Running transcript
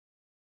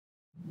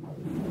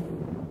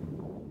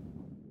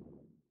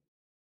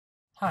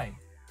Hi!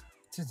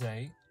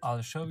 Today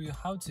I'll show you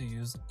how to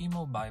use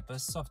IMMO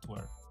BYPASS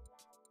software.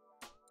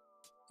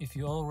 If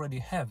you already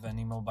have an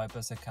IMMO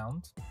BYPASS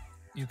account,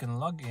 you can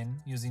log in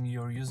using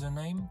your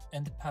username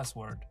and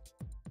password.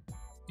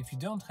 If you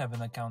don't have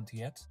an account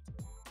yet,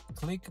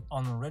 click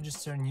on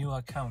Register New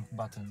Account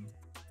button.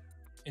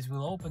 It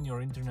will open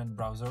your internet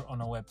browser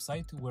on a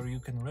website where you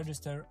can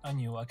register a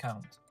new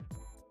account.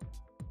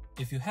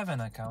 If you have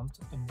an account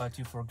but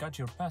you forgot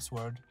your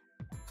password,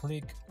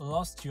 click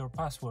Lost Your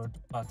Password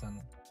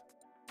button.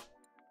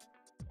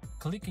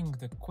 Clicking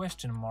the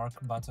question mark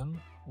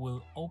button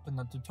will open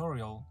a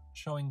tutorial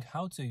showing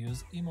how to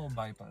use IMMO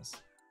BYPASS.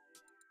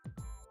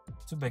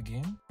 To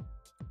begin,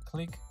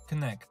 click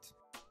Connect.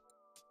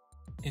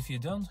 If you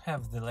don't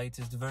have the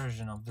latest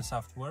version of the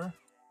software,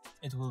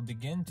 it will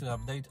begin to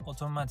update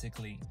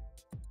automatically.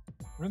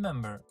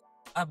 Remember,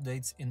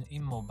 updates in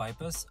IMMO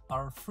BYPASS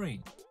are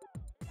free.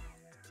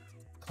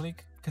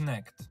 Click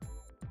Connect.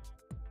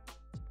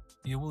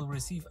 You will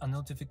receive a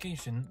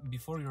notification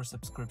before your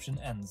subscription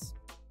ends.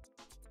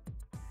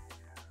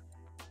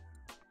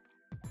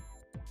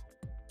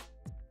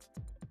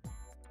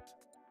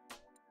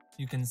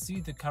 You can see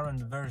the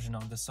current version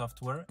of the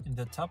software in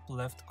the top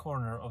left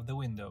corner of the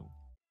window.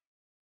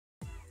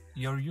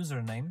 Your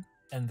username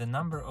and the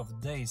number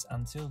of days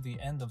until the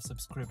end of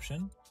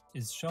subscription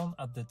is shown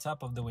at the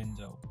top of the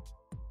window.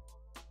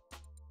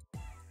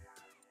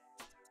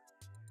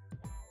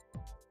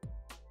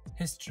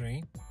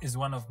 History is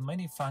one of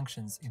many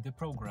functions in the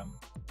program.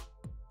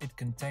 It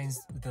contains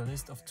the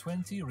list of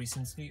 20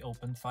 recently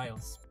opened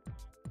files.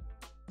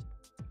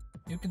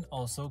 You can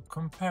also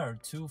compare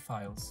two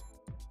files.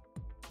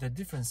 The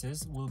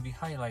differences will be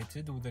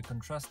highlighted with a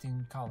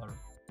contrasting color.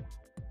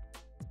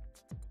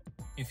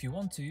 If you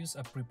want to use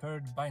a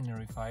prepared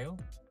binary file,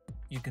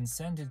 you can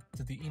send it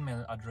to the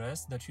email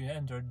address that you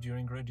entered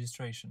during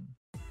registration.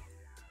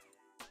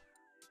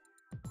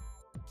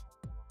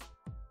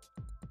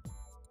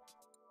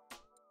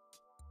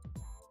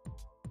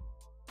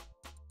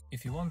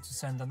 If you want to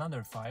send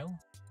another file,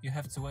 you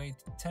have to wait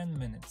 10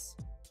 minutes.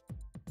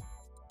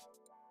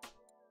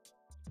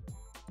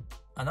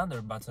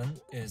 Another button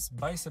is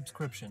Buy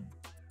Subscription.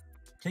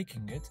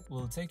 Clicking it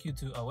will take you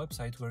to a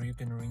website where you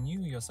can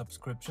renew your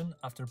subscription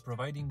after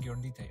providing your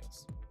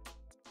details.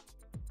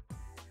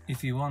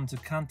 If you want to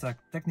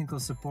contact technical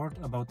support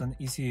about an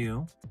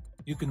ECU,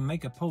 you can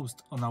make a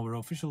post on our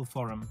official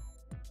forum.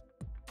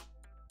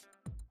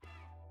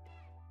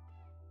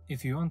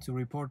 If you want to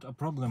report a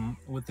problem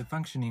with the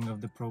functioning of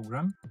the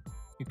program,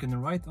 you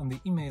can write on the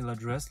email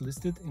address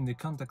listed in the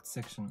contact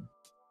section.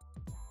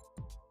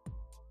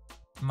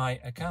 My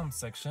Account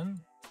section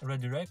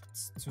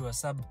redirects to a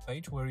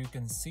sub-page where you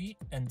can see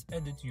and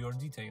edit your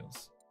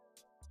details.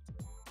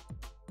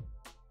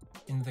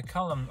 In the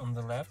column on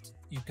the left,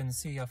 you can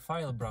see a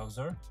file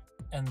browser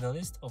and the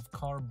list of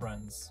car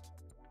brands.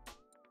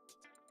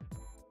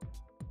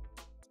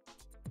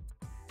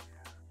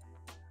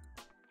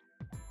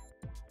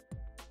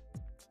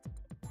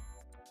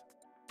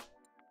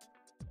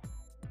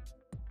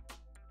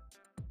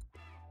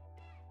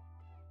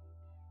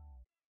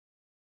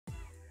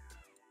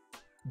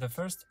 The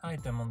first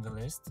item on the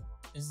list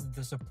is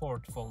the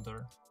support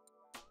folder.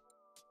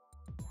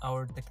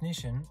 Our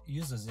technician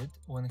uses it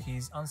when he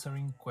is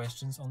answering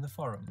questions on the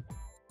forum.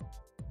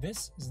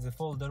 This is the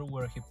folder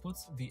where he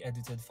puts the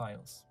edited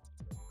files.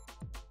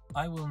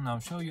 I will now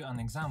show you an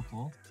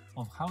example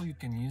of how you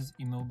can use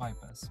IMMO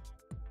BYPASS.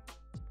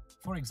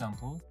 For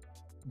example,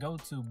 go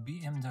to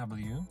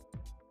BMW,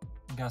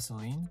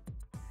 Gasoline,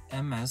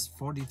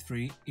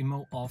 MS43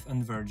 IMMO off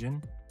and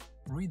virgin,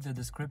 read the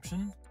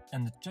description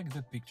and check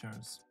the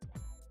pictures.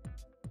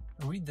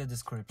 Read the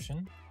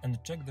description and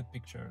check the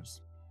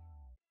pictures.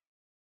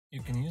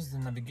 You can use the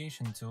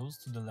navigation tools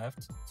to the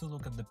left to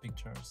look at the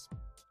pictures.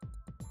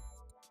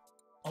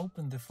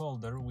 Open the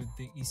folder with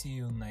the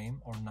ECU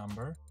name or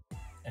number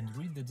and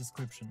read the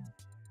description.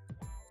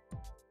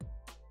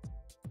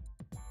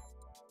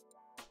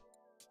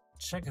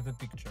 Check the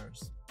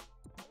pictures.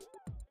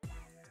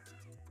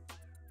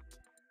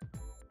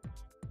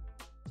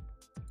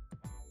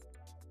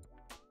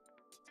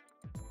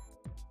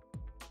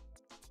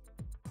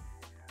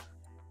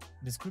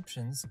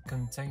 Descriptions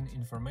contain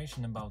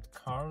information about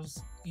cars,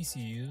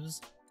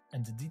 ECUs,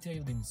 and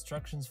detailed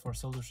instructions for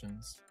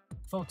solutions.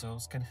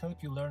 Photos can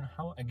help you learn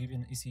how a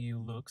given ECU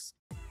looks,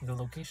 the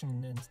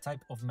location and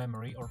type of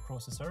memory or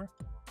processor,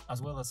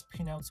 as well as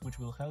pinouts which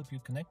will help you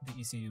connect the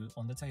ECU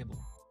on the table.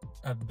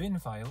 A bin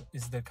file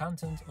is the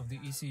content of the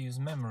ECU's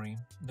memory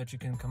that you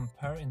can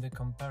compare in the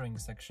comparing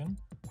section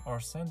or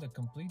send a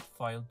complete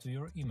file to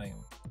your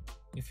email.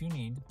 If you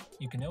need,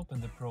 you can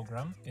open the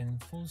program in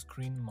full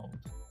screen mode.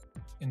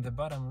 In the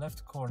bottom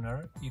left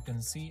corner, you can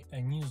see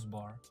a news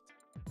bar.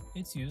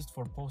 It's used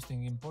for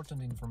posting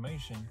important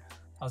information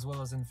as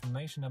well as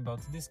information about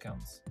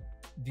discounts.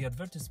 The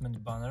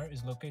advertisement banner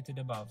is located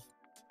above.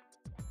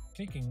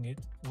 Clicking it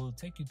will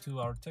take you to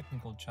our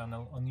technical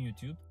channel on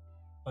YouTube,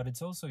 but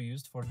it's also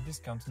used for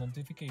discount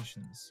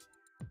notifications.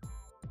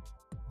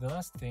 The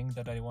last thing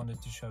that I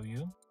wanted to show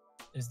you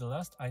is the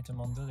last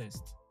item on the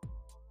list: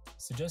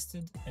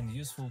 Suggested and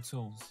Useful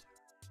Tools.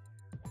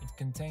 It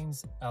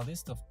contains a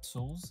list of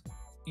tools,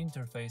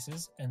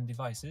 interfaces and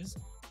devices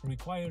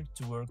required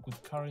to work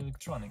with car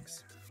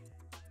electronics.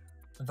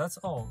 That's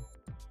all.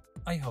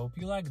 I hope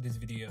you liked this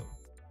video.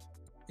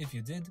 If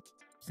you did,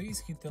 please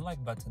hit the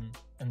like button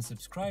and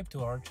subscribe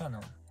to our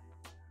channel.